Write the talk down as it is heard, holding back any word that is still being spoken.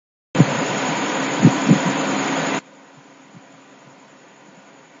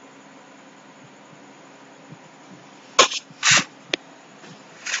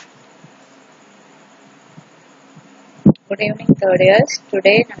Good evening, third years.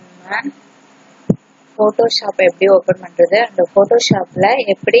 Today நம்ம Photoshop எப்படி open பண்றது and Photoshopல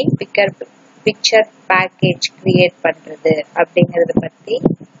எப்படி picture package create பண்றது அப்படிங்கறத பத்தி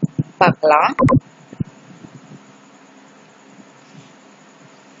பார்க்கலாம்.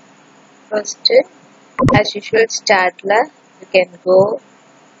 First, as usual, startல you can go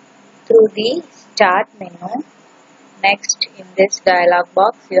through the start menu. Next, in this dialog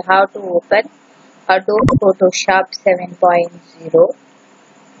box, you have to open Adobe Photoshop 7.0.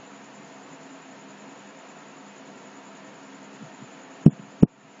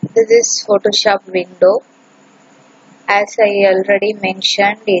 This is Photoshop window. As I already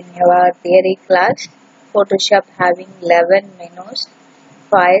mentioned in your theory class, Photoshop having 11 menus: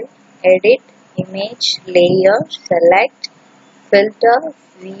 File, Edit, Image, Layer, Select, Filter,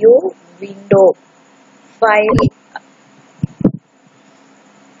 View, Window. File.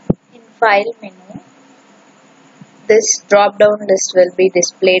 In File menu, this drop down list will be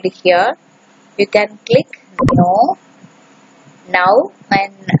displayed here. You can click No. Now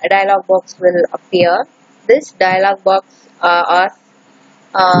an dialog box will appear. This dialog box asks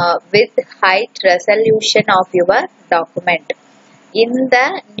with height resolution of your document. In the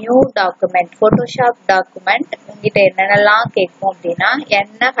new document, Photoshop document, உங்கிட்ட என்னென்னலாம் கேட்கும் அப்படின்னா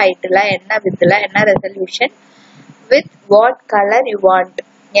என்ன ஹைட்ல என்ன வித்ல என்ன resolution with what colour you want,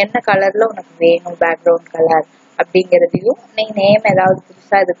 என்ன கலர்ல உனக்கு வேணும் பேக்ரவுண்ட் கலர் அப்படிங்கிறதையும், நீ நேம் ஏதாவது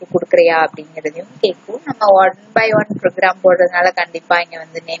புதுசா இதுக்கு கொடுக்குறியா அப்படிங்கிறதையும் கேட்கும். நம்ம 1 by 1 ப்ரோக்ராம் போடுறதுனால கண்டிப்பா இங்க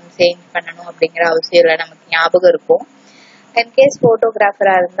வந்து நேம் சேஞ்ச் பண்ணணும் அப்படிங்கிற அவசியம் இல்லை, நமக்கு ஞாபகம் இருக்கும். இன்கேஸ்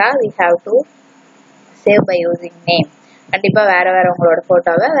போட்டோகிராஃபரா இருந்தா we have to save by using name. கண்டிப்பா வேற உங்களோட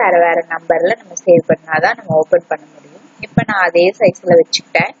போட்டோவை வேற நம்பர்ல நம்ம சேவ் பண்ணாதான் நம்ம ஓபன் பண்ண முடியும். இப்ப நான் அதே சைஸ்ல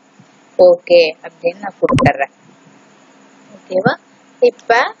வச்சுக்கிட்டேன். ஓகே அப்படின்னு நான் கொடுத்துறேன். ஓகேவா?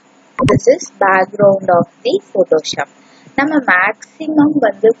 இப்ப this is background of the Photoshop. நம்ம மேக்ஸிமம்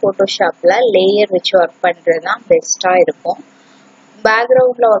வந்து Photoshopல லேயர் வச்சு ஒர்க் பண்றதுதான் பெஸ்டா இருக்கும்.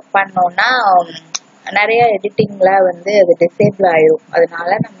 பேக்ரவுண்ட்ல ஒர்க் பண்ணோம்னா நிறைய எடிட்டிங்ல வந்து அது டிசேபிள் ஆயிடும். அதனால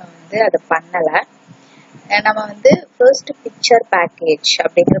நம்ம வந்து அதை பண்ணல. நம்ம வந்து ஃபர்ஸ்ட் பிக்சர் பேக்கேஜ்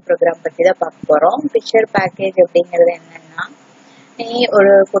அப்படிங்கிற ப்ரோக்ராம் பத்தி தான் பார்க்க போறோம். பிக்சர் பேக்கேஜ் அப்படிங்கிறது என்னன்னா, நீ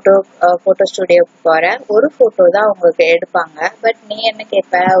ஒரு போட்டோ ஸ்டுடியோக்கு போற, ஒரு போட்டோ தான் உங்களுக்கு எடுப்பாங்க. பட் நீ என்ன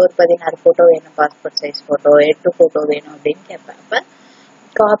கேட்ப, ஒரு 16 போட்டோ வேணும், பாஸ்போர்ட் சைஸ் போட்டோ, 8 போட்டோ வேணும் அப்படின்னு கேட்ப. அப்ப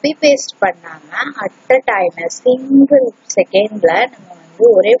காப்பி பேஸ்ட் பண்ணாம அட் அ டைம் சிங்கிள் செகண்ட்ல நம்ம வந்து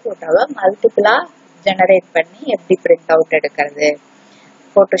ஒரே போட்டோவை மல்டிபிளா ஜெனரேட் பண்ணி எப்படி பிரிண்ட் அவுட் எடுக்கிறது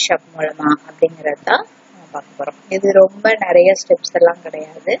போட்டோஷாப் மூலமா அப்படிங்கறது தான் நம்ம பார்க்க போறோம். இது ரொம்ப நிறைய ஸ்டெப்ஸ் எல்லாம்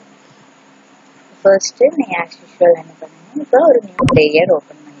கிடையாது. ஃபர்ஸ்ட் நீங்க ஆஸ் யூஷுவல் என்ன பண்ணணும், இப்போ ஒரு நியூ லேயர்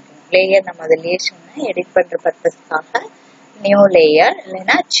ஓபன் பண்ணிக்கணும். லேயர் நம்ம அதிலேயே சொன்ன எடிட் பண்ற பர்பஸ்க்காக நியூ லேயர்,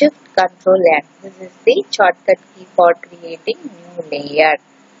 இல்லைன்னா shift control N. This is the shortcut key for creating new layer.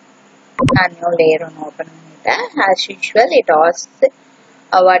 நான் நியூ லேயர் ஒன்று ஓபன் பண்ணிட்டேன். As usual it asks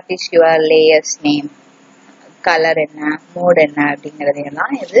what is your layer's name, colour என்ன, மோட் என்ன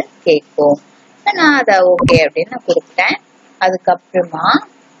அப்படிங்கறதையெல்லாம் இது கேட்கும். நான் அதை ஓகே அப்படின்னு நான் கொடுத்தேன். அதுக்கப்புறமா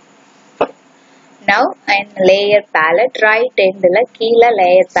now and layer palette, right endல கீழே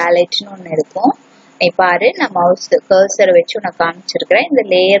layer palette ன்னு ஒன்று இருக்கும். நீ பாரு, நான் மவுஸ் கர்சர் வச்சு உனக்கு காமிச்சிருக்கிறேன். இந்த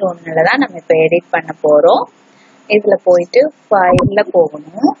லேயர் ஒன்னுல தான் நம்ம இப்ப எடிட் பண்ண போறோம். இதுல போயிட்டு ஃபைல்ல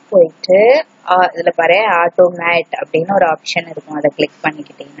போகணும். போயிட்டு இதுல பாரு ஆட்டோமேட் அப்படின்னு ஒரு ஆப்ஷன் இருக்கும். அதை click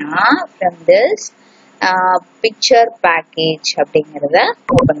பண்ணிக்கிட்டீங்கன்னா from this picture package அப்படிங்கறத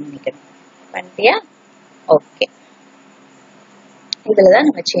ஓபன் பண்ணிக்கணும். பண்ணிட்டியா? ஓகே. இதுலதான்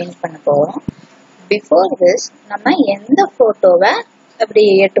நம்ம சேஞ்ச் பண்ண போறோம். பிஃபோர் திஸ் நம்ம எந்த போட்டோவை அப்படி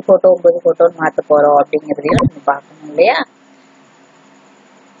 8 போட்டோ 9 போட்டோன்னு மாத்த போறோம் அப்படிங்கறதையும் நம்ம பார்க்கணும் இல்லையா?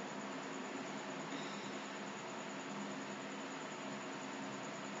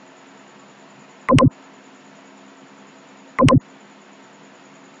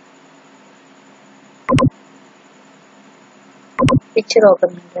 பிக்சர்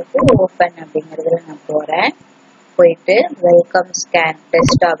ஓபன் பண்றது ஓபன் அப்படிங்கறதுல நான் போறேன். போயிட்டு வெல்கம் ஸ்கேன்,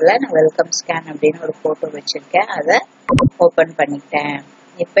 டெஸ்க்டாப்ல நான் வெல்கம் ஸ்கேன் அப்படின்னு ஒரு போட்டோ வச்சிருக்கேன். அதை ஓபன் பண்ணிட்டேன்.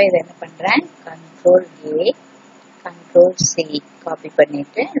 இப்ப இதை என்ன பண்றேன், Ctrl A Ctrl C copy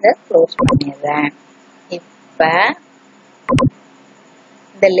பண்ணிட்டு இதை க்ளோஸ் பண்ணிடுறேன். இப்ப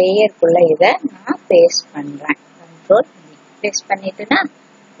இந்த லேயருக்குள்ள இதை நான் பேஸ்ட் பண்றேன். Ctrl V பேஸ்ட் பண்ணிட்டுனா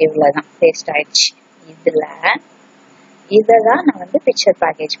இவ்வளவுதான், பேஸ்ட் ஆயிடுச்சு. இததான் நான் வந்து பிக்சர்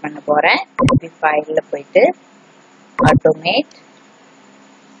பேக்கேஜ் பண்ண போறேன். ஃபைல்ல போயிட்டு ஆட்டோமேட்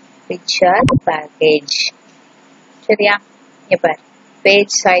பிக்சர் பேக்கேஜ். சரியா? இப்ப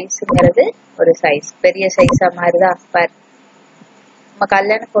பேஜ் சைஸ்ங்கிறது ஒரு சைஸ், பெரிய சைஸா மாறுதா? நம்ம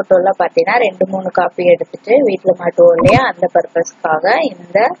கல்யாண போட்டோல பாத்தீங்கன்னா 2-3 காப்பி எடுத்துட்டு வீட்டுல மாட்டுவோம் இல்லையா, அந்த பர்பஸ்க்காக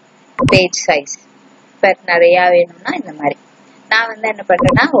இந்த பேஜ் சைஸ். இப்போ நிறைய வேணும்னா இந்த மாதிரி நான் வந்து என்ன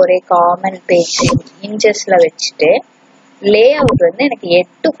பண்றேன்னா ஒரே காமன் பேஜ் இன்ச்சஸ்ல வச்சுட்டு லே அவுட் வந்து எனக்கு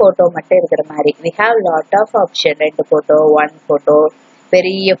 8 போட்டோ மட்டும் இருக்கிற மாதிரி. we have lot of option. 2 photo, 1 photo,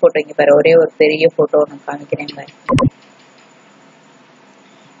 பெரிய போட்டோ. இங்க பாரு, ஒரே ஒரு பெரிய போட்டோ நான் காமிக்கிறேன் பாரு.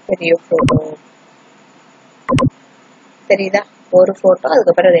 பெரிய போட்டோ தெரியுதா, ஒரு போட்டோ,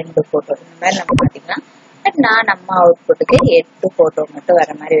 அதுக்கப்புறம் 2 போட்டோ, இந்த மாதிரி நம்ம பாத்தீங்கன்னா நான் நம்ம அவுட்புட்டுக்கு 8 போட்டோ மட்டும்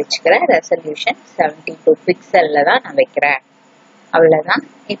வர மாதிரி வச்சுக்கிறேன். ரெசல்யூஷன் 72 பிக்சல்ல தான் நான் வைக்கிறேன். அவ்வளவுதான்.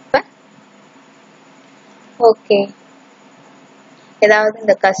 இப்ப ஓகே, ஏதாவது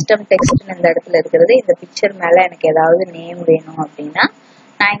இந்த கஸ்டம் டெக்ஸ்ட் இந்த இடத்துல இருக்கிறது, இந்த பிக்சர் மேல எனக்கு ஏதாவது நேம் வேணும் அப்படின்னா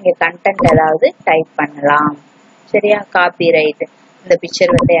நான் இங்க கண்டென்ட் ஏதாவது டைப் பண்ணலாம். சரியா, காப்பி ரைட், இந்த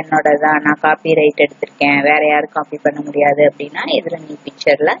பிக்சர் வந்து என்னோடதான், நான் காப்பி ரைட் எடுத்திருக்கேன், வேற யாரும் காப்பி பண்ண முடியாது அப்படின்னா இதுல நீ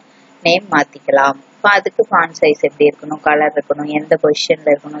பிக்சர்ல நேம் மாத்திக்கலாம். அதுக்கு ஃபாண்ட் சைஸ் எப்படி இருக்கணும், கலர் இருக்கணும், எந்த பொசிஷன்ல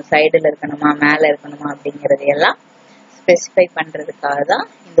இருக்கணும், சைடுல இருக்கணுமா மேல இருக்கணுமா அப்படிங்கறது எல்லாம் ஸ்பெசிஃபை பண்றதுக்காக தான்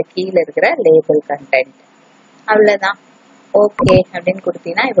இந்த கீழே இருக்கிற லேபிள் கண்டென்ட். அவ்வளவுதான். ஓகே அப்படின்னு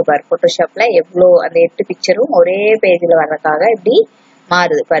கொடுத்தீங்கன்னா இப்ப பாரு, போட்டோஷாப்ல எவ்வளோ அந்த 8 பிக்சரும் ஒரே பேஜ்ல வர்றதுக்காக இப்படி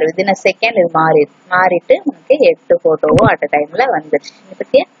மாறுது பாரு. வித்தின் அ செகண்ட் இது மாறிட்டு உனக்கு 8 போட்டோவும் அட் அ டைம்ல வந்துருச்சு.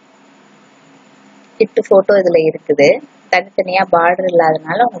 பத்தியா, 8 போட்டோ இதுல இருக்குது. தனித்தனியா பார்டர்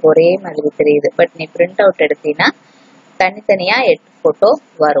இல்லாதனால உனக்கு ஒரே மாதிரி தெரியுது. பட் நீ பிரிண்ட் அவுட் எடுத்தீங்கன்னா தனித்தனியா 8 போட்டோ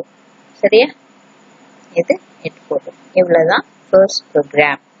வரும். சரியா, இது 8 போட்டோ. இவ்வளவுதான் ஃபர்ஸ்ட்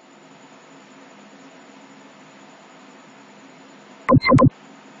ப்ரோக்ராம்.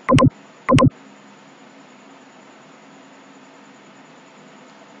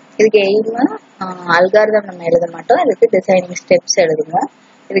 இதுக்கு எய்ம் அல்காரிதம் நம்ம எழுத மாட்டோம், இதுக்கு டிசைனிங் ஸ்டெப்ஸ் எழுதுவோம்.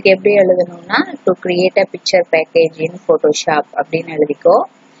 இதுக்கு எப்படி எழுதணும்னா to create a picture package in Photoshop அப்படின்னு எழுதிக்கோ.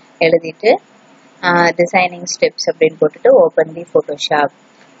 எழுதிட்டு டிசைனிங் ஸ்டெப்ஸ் அப்படின்னு போட்டுட்டு ஓப்பன் தி போட்டோஷாப்.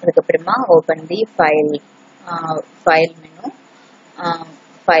 அதுக்கப்புறமா open the file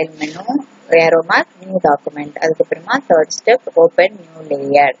menu arrow mark new document. அதுக்கப்புறமா third step open new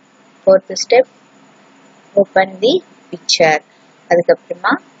layer. Fourth step open the picture.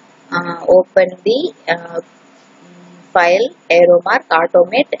 அதுக்கப்புறமா open the file arrow mark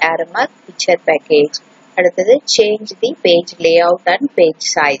automate arrow mark picture package. அடுத்தது change the page layout and page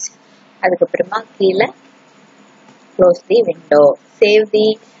size. அதுக்கப்புறமா கீழே close the window.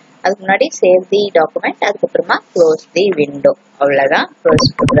 அதுக்கு முன்னாடி save தி document, அதுக்கப்புறமா close the window. அவ்வளவுதான்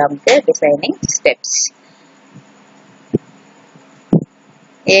first ப்ரோக்ராம்க்கு designing steps.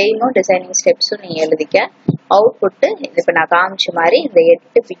 எய்மும் designing ஸ்டெப்ஸும் நீ எழுதிக்க. அவுட்புட்டு இப்ப நான் காமிச்ச மாதிரி இந்த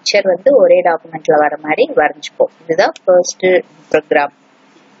 8 பிக்சர் வந்து ஒரே டாக்குமெண்ட்ல வர மாதிரி வரைஞ்சுப்போம். இதுதான் ஃபர்ஸ்ட் ப்ரோக்ராம்.